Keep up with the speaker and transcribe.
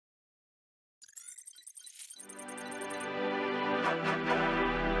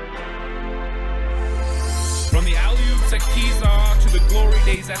From the alley-oops at Kezar to the glory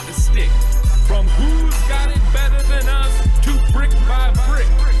days at the stick. From who's got it better than us to brick by brick.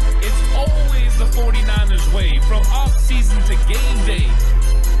 It's always the 49ers way. From off-season to game day.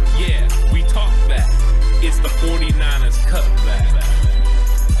 Yeah, we talk that. It's the 49ers cutback.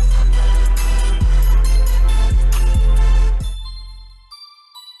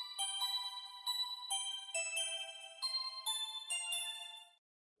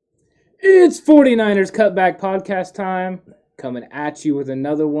 It's 49ers Cutback Podcast time, coming at you with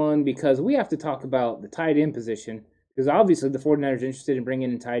another one because we have to talk about the tight end position. Because obviously the 49ers are interested in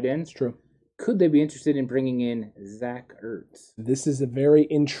bringing in tight ends. True. Could they be interested in bringing in Zach Ertz? This is a very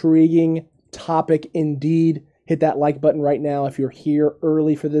intriguing topic indeed. Hit that like button right now if you're here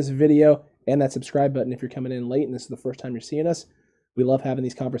early for this video, and that subscribe button if you're coming in late and this is the first time you're seeing us. We love having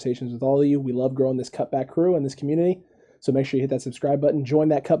these conversations with all of you. We love growing this Cutback crew and this community. So make sure you hit that subscribe button. Join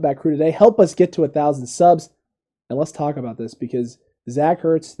that Cutback crew today. Help us get to 1,000 subs. And let's talk about this because Zach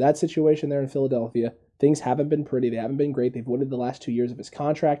Ertz, that situation there in Philadelphia, things haven't been pretty. They haven't been great. They've voided the last 2 years of his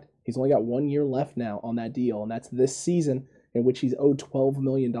contract. He's only got 1 year left now on that deal, and that's this season in which he's owed $12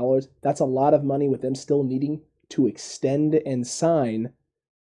 million. That's a lot of money with them still needing to extend and sign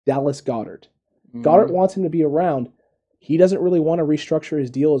Dallas Goedert. Goedert wants him to be around. He doesn't really want to restructure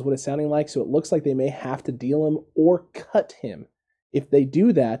his deal is what it's sounding like, so it looks like they may have to deal him or cut him. If they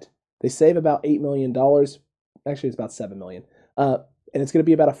do that, they save about $8 million. Actually, it's about $7 million. And it's going to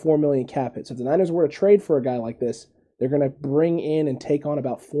be about a $4 million cap hit. So if the Niners were to trade for a guy like this, they're going to bring in and take on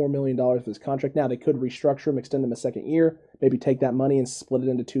about $4 million for his contract. Now, they could restructure him, extend him a second year, maybe take that money and split it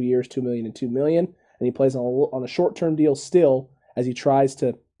into 2 years, $2 million and $2 million. And he plays on a short-term deal still as he tries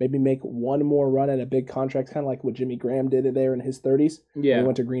to maybe make one more run at a big contract, kind of like what Jimmy Graham did there in his 30s when he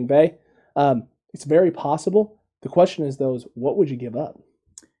went to Green Bay. It's very possible. The question is, though, what would you give up?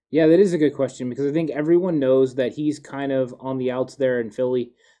 Yeah, that is a good question because I think everyone knows that he's kind of on the outs there in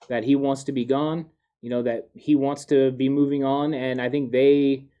Philly, that he wants to be gone, that he wants to be moving on, and I think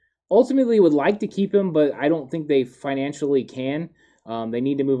they ultimately would like to keep him, but I don't think they financially can. They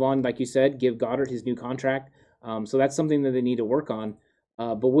need to move on, like you said, give Goedert his new contract. So that's something that they need to work on.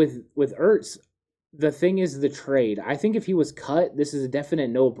 But with Ertz, the thing is the trade. I think if he was cut, this is a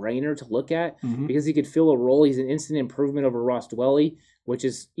definite no-brainer to look at because he could fill a role. He's an instant improvement over Ross Dwelley, which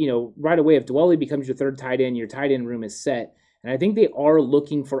is, right away, if Dwelley becomes your third tight end, your tight end room is set. And I think they are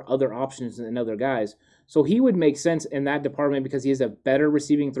looking for other options and other guys. So he would make sense in that department because he is a better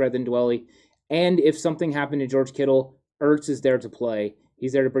receiving threat than Dwelley. And if something happened to George Kittle, Ertz is there to play.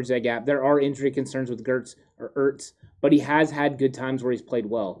 He's there to bridge that gap. There are injury concerns with Ertz, but he has had good times where he's played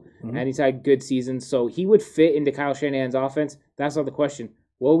well, and he's had good seasons. So he would fit into Kyle Shanahan's offense. That's not the question.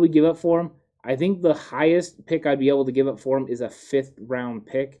 What would we give up for him? I think the highest pick I'd be able to give up for him is a 5th round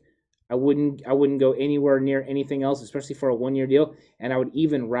pick. I wouldn't go anywhere near anything else, especially for a 1 year deal. And I would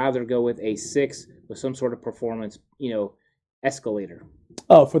even rather go with a 6 with some sort of performance, escalator.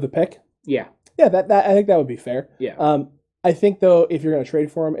 Oh, for the pick? Yeah. Yeah, that I think that would be fair. Yeah. I think, though, if you're going to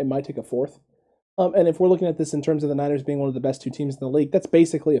trade for him, it might take a 4th. And if we're looking at this in terms of the Niners being one of the best 2 teams in the league, that's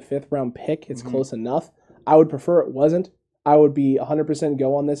basically a 5th round pick. It's close enough. I would prefer it wasn't. I would be 100%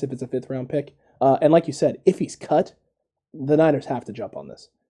 go on this if it's a 5th round pick. And like you said, if he's cut, the Niners have to jump on this.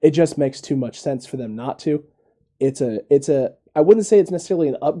 It just makes too much sense for them not to. I wouldn't say it's necessarily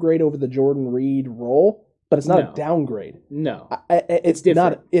an upgrade over the Jordan Reed role, but it's not a downgrade. No. It's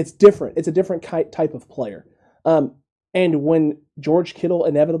different. It's different. It's a different type of player. And when George Kittle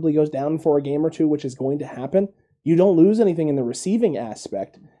inevitably goes down for a game or two, which is going to happen, you don't lose anything in the receiving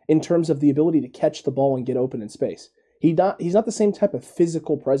aspect in terms of the ability to catch the ball and get open in space. He's not the same type of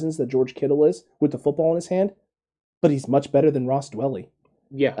physical presence that George Kittle is with the football in his hand, but he's much better than Ross Dwelley.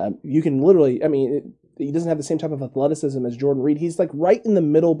 Yeah. You can literally, he doesn't have the same type of athleticism as Jordan Reed. He's like right in the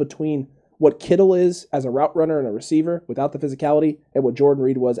middle between what Kittle is as a route runner and a receiver without the physicality and what Jordan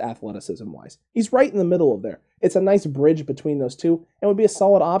Reed was athleticism-wise. He's right in the middle of there. It's a nice bridge between those two and would be a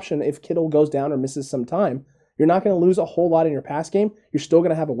solid option if Kittle goes down or misses some time. You're not going to lose a whole lot in your pass game. You're still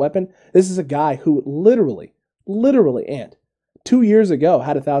going to have a weapon. This is a guy who literally, and 2 years ago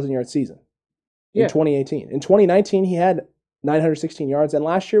had a 1,000-yard season in 2018. In 2019, he had 916 yards, and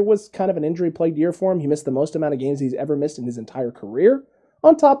last year was kind of an injury-plagued year for him. He missed the most amount of games he's ever missed in his entire career,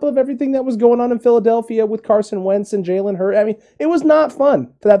 on top of everything that was going on in Philadelphia with Carson Wentz and Jalen Hurts. It was not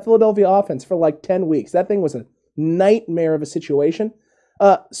fun for that Philadelphia offense for like 10 weeks. That thing was a nightmare of a situation.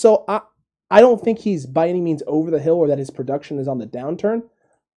 So I don't think he's by any means over the hill or that his production is on the downturn,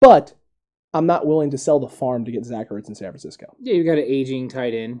 but I'm not willing to sell the farm to get Zach Ertz in San Francisco. Yeah, you've got an aging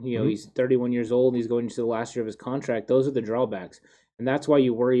tight end. He's 31 years old. He's going into the last year of his contract. Those are the drawbacks. And that's why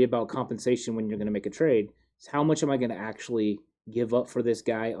you worry about compensation when you're going to make a trade. is how much am I going to actually give up for this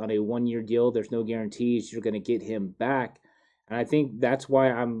guy on a 1-year deal? There's no guarantees you're going to get him back. And I think that's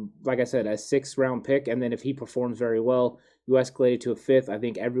why I'm, like I said, a 6th-round pick. And then if he performs very well, you escalate it to a 5th. I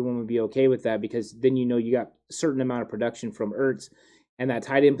think everyone would be okay with that because then you know you got a certain amount of production from Ertz. And that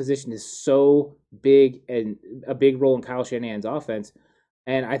tight end position is so big and a big role in Kyle Shanahan's offense.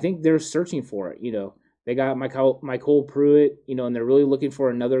 And I think they're searching for it. They got MyCole Pruitt, and they're really looking for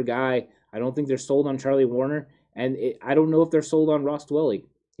another guy. I don't think they're sold on Charlie Warner. And I don't know if they're sold on Ross Dwelley.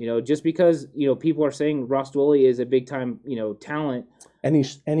 Just because, people are saying Ross Dwelley is a big-time, talent. And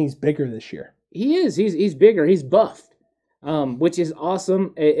he's bigger this year. He is. He's bigger. He's buffed, which is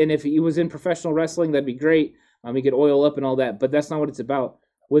awesome. And if he was in professional wrestling, that'd be great. He could oil up and all that. But that's not what it's about.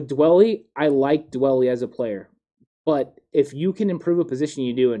 With Dwelley, I like Dwelley as a player. But if you can improve a position,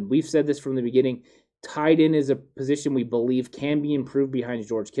 you do. And we've said this from the beginning. Tight end is a position we believe can be improved behind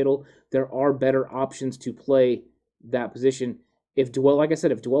George Kittle. There are better options to play that position. If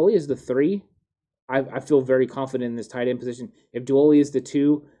Dwelley is the 3, I feel very confident in this tight end position. If Dwelley is the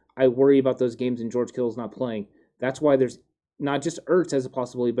 2, I worry about those games and George Kittle's not playing. That's why there's not just Ertz as a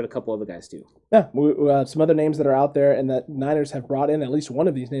possibility, but a couple other guys too. Yeah, some other names that are out there, and that Niners have brought in at least one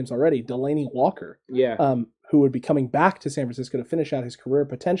of these names already, Delanie Walker. Yeah. Who would be coming back to San Francisco to finish out his career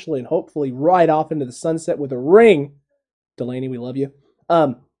potentially and hopefully ride off into the sunset with a ring. Delanie, we love you.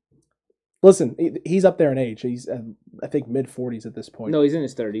 Listen, he's up there in age. He's, I think, mid-40s at this point. No, he's in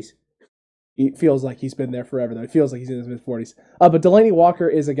his 30s. He feels like he's been there forever, though. He feels like he's in his mid-40s. But Delanie Walker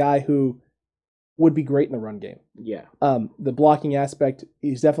is a guy who would be great in the run game. Yeah. The blocking aspect,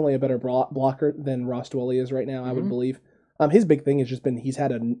 he's definitely a better blocker than Ross Dwelley is right now, I would believe. His big thing has just been he's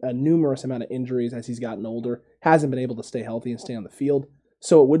had a numerous amount of injuries as he's gotten older, hasn't been able to stay healthy and stay on the field.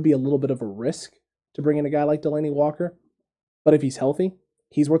 So it would be a little bit of a risk to bring in a guy like Delanie Walker. But if he's healthy,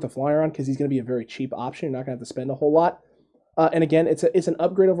 he's worth a flyer on because he's going to be a very cheap option. You're not going to have to spend a whole lot. And again, it's an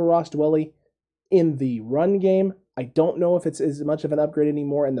upgrade over Ross Dwelley in the run game. I don't know if it's as much of an upgrade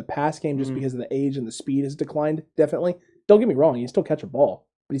anymore in the pass game just because of the age and the speed has declined, definitely. Don't get me wrong, he can still catch a ball,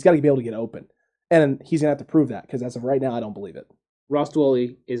 but he's got to be able to get open. And he's going to have to prove that because as of right now, I don't believe it. Ross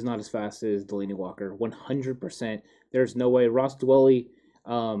Dwelley is not as fast as Delanie Walker, 100%. There's no way. Ross Dwelley,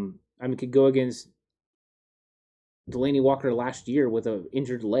 could go against Delanie Walker last year with an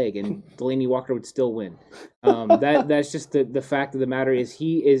injured leg, and Delanie Walker would still win. That's just the fact of the matter is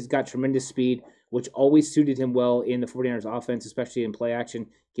he is got tremendous speed, which always suited him well in the 49ers offense, especially in play action,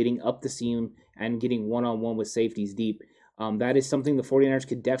 getting up the seam and getting one-on-one with safeties deep. That is something the 49ers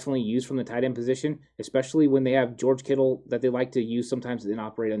could definitely use from the tight end position, especially when they have George Kittle that they like to use sometimes and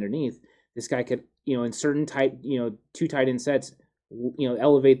operate underneath. This guy could, in certain two tight end sets,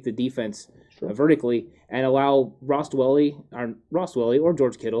 elevate the defense vertically and allow Ross Dwelley or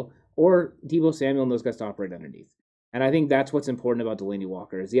George Kittle or Deebo Samuel and those guys to operate underneath. And I think that's what's important about Delanie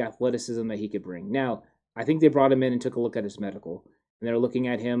Walker is the athleticism that he could bring. Now, I think they brought him in and took a look at his medical. And they're looking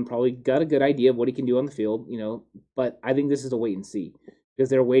at him, probably got a good idea of what he can do on the field, but I think this is a wait and see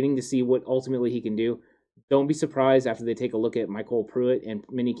because they're waiting to see what ultimately he can do. Don't be surprised after they take a look at MyCole Pruitt and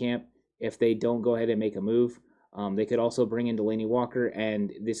minicamp if they don't go ahead and make a move. They could also bring in Delanie Walker,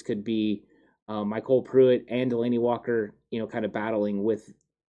 and this could be MyCole Pruitt and Delanie Walker, kind of battling with,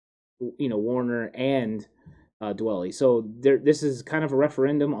 Warner and Dwelley. So this is kind of a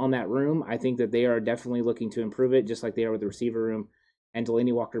referendum on that room. I think that they are definitely looking to improve it, just like they are with the receiver room. And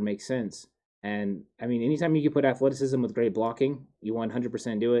Delanie Walker makes sense. And, anytime you can put athleticism with great blocking, you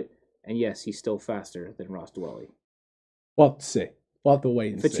 100% do it. And, yes, he's still faster than Ross Dwelley. We'll have to see. We'll have to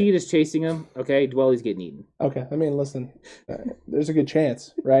wait and see. Fachid is chasing him. Okay, Dwelley's getting eaten. Okay, listen, there's a good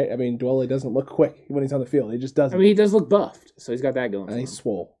chance, right? Dwelley doesn't look quick when he's on the field. He just doesn't. He does look buffed, so he's got that going for him. He's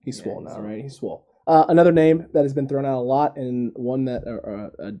swole. He's swole now, right? He's swole. Another name that has been thrown out a lot, and one that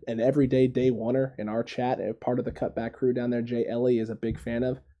an everyday day oneer in our chat, part of the cutback crew down there, Jay Ellie, is a big fan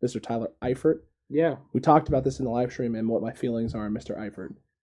of, Mr. Tyler Eifert. Yeah. We talked about this in the live stream and what my feelings are on Mr. Eifert.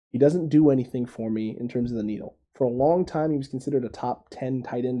 He doesn't do anything for me in terms of the needle. For a long time, he was considered a top 10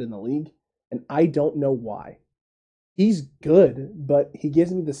 tight end in the league, and I don't know why. He's good, but he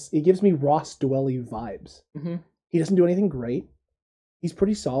gives me Ross Dwelley vibes. Mm-hmm. He doesn't do anything great. He's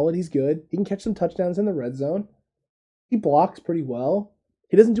pretty solid. He's good. He can catch some touchdowns in the red zone. He blocks pretty well.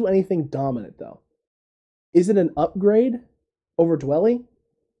 He doesn't do anything dominant, though. Is it an upgrade over Dwelley?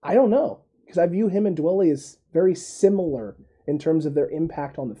 I don't know, because I view him and Dwelley as very similar in terms of their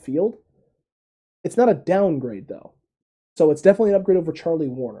impact on the field. It's not a downgrade, though. So it's definitely an upgrade over Charlie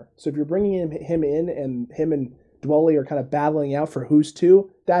Warner. So if you're bringing him in and him and Dwelley are kind of battling out for who's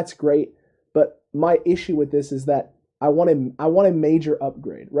two, that's great. But my issue with this is that I want a major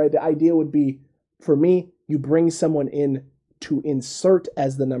upgrade, right? The idea would be, for me, you bring someone in to insert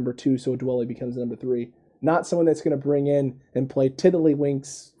as the number 2 so Dwelley becomes number 3. Not someone that's going to bring in and play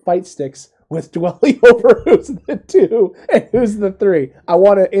tiddlywinks fight sticks with Dwelley over who's the 2 and who's the 3. I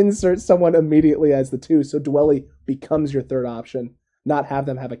want to insert someone immediately as the 2 so Dwelley becomes your third option, not have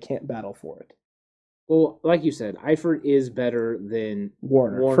them have a camp battle for it. Well, like you said, Eifert is better than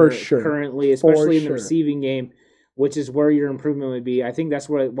Warner for sure. Currently, especially in the receiving game, which is where your improvement would be. I think that's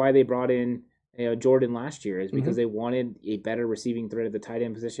why they brought in Jordan last year, is because they wanted a better receiving threat at the tight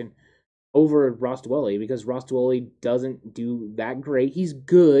end position over Ross Dwelley, because Ross Dwelley doesn't do that great. He's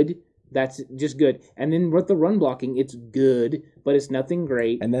good. That's just good. And then with the run blocking, it's good, but it's nothing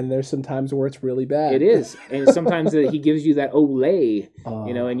great. And then there's some times where it's really bad. It is. And sometimes he gives you that Olay,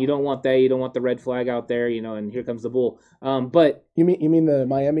 and you don't want that. You don't want the red flag out there, and here comes the bull. But you mean the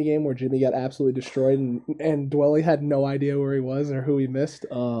Miami game where Jimmy got absolutely destroyed and Dwelley had no idea where he was or who he missed?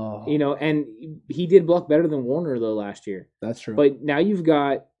 And he did block better than Warner, though, last year. That's true. But now you've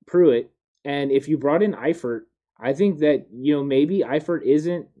got Pruitt, and if you brought in Eifert, I think that, maybe Eifert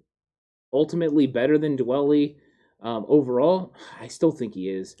isn't ultimately better than Dwelley overall. I still think he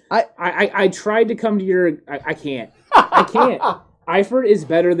is. I tried to come to your... I can't. Eifert is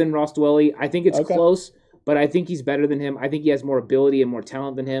better than Ross Dwelley. I think it's close, but I think he's better than him. I think he has more ability and more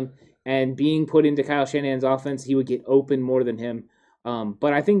talent than him. And being put into Kyle Shanahan's offense, he would get open more than him.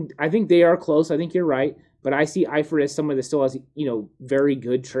 But I think they are close. I think you're right. But I see Eifert as someone that still has, very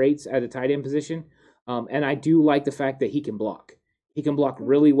good traits at the tight end position. And I do like the fact that he can block. He can block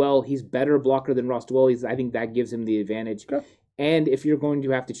really well. He's better blocker than Ross Dwelley. I think that gives him the advantage. Okay. And if you're going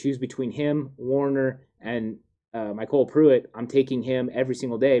to have to choose between him, Warner, and Michael Pruitt, I'm taking him every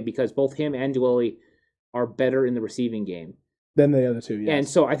single day because both him and Dwelley are better in the receiving game than the other two. Yes. And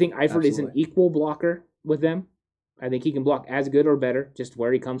so I think Eifert is an equal blocker with them. I think he can block as good or better, just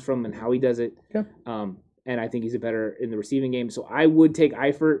where he comes from and how he does it. Okay. And I think he's better in the receiving game. So I would take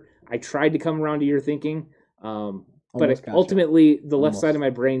Eifert. I tried to come around to your thinking. But ultimately, the left side of my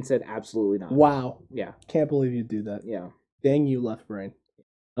brain said absolutely not. Wow. Yeah. Can't believe you do that. Yeah. Dang you, left brain.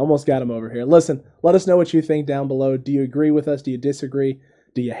 Almost got him over here. Listen, let us know what you think down below. Do you agree with us? Do you disagree?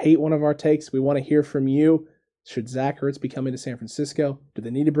 Do you hate one of our takes? We want to hear from you. Should Zach Ertz be coming to San Francisco? Do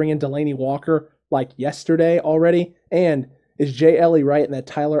they need to bring in Delaney Walker like yesterday already? And is Jay Ellie right in that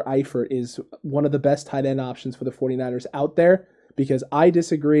Tyler Eifert is one of the best tight end options for the 49ers out there? Because I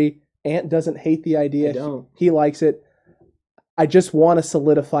disagree. Ant doesn't hate the idea. I don't. He likes it. I just want a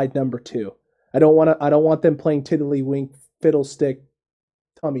solidified number 2. I don't want them playing tiddlywink, fiddlestick,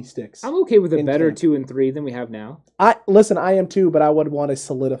 tummy sticks. I'm okay with a better 2 and 3 than we have now. I am too, but I would want a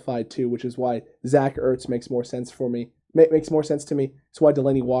solidified 2, which is why Zach Ertz makes more sense for me. Makes more sense to me. It's why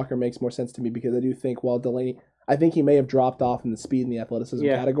Delaney walker makes more sense to me, because I do think while Delaney, I think he may have dropped off in the speed and the athleticism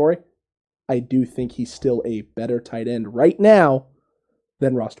category. I do think he's still a better tight end right now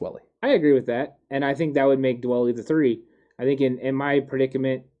than Ross Dwelley. I agree with that, and I think that would make Dwelley the 3. I think in my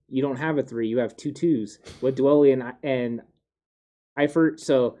predicament, you don't have a 3. You have 2 2s with Dwelley and Eifert.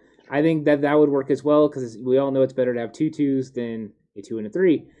 So I think that would work as well, because we all know it's better to have 2 2s than a 2 and a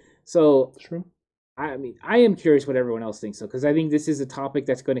 3. So true. I mean, I am curious what everyone else thinks, though, because I think this is a topic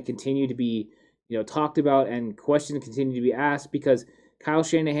that's going to continue to be talked about and questions continue to be asked, because Kyle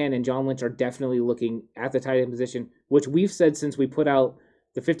Shanahan and John Lynch are definitely looking at the tight end position, which we've said since we put out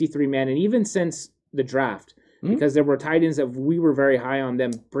the 53-man and even since the draft. Because there were tight ends that we were very high on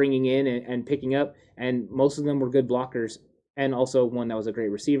them bringing in and picking up, and most of them were good blockers, and also one that was a great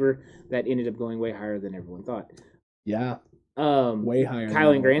receiver that ended up going way higher than everyone thought. Yeah, way higher.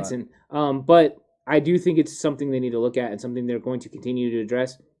 Kylan Granson. But I do think it's something they need to look at and something they're going to continue to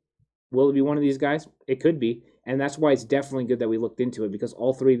address. Will it be one of these guys? It could be, and that's why it's definitely good that we looked into it, because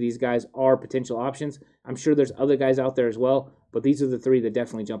all 3 of these guys are potential options. I'm sure there's other guys out there as well, but these are the 3 that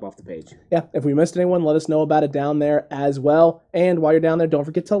definitely jump off the page. Yeah, if we missed anyone, let us know about it down there as well. And while you're down there, don't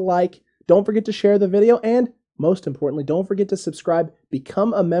forget to like, don't forget to share the video, and most importantly, don't forget to subscribe.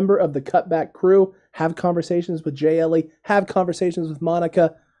 Become a member of the Cutback crew. Have conversations with Jay Ellie. Have conversations with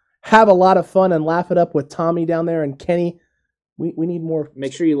Monica. Have a lot of fun and laugh it up with Tommy down there and Kenny. We need more.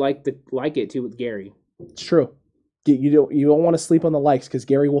 Make sure you like it too with Gary. It's true. You don't want to sleep on the likes, because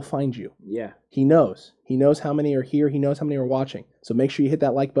Gary will find you. Yeah. He knows. He knows how many are here. He knows how many are watching. So make sure you hit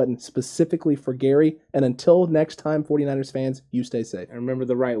that like button specifically for Gary. And until next time, 49ers fans, you stay safe. And remember,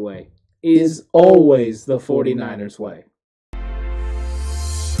 the right way is always the 49ers way.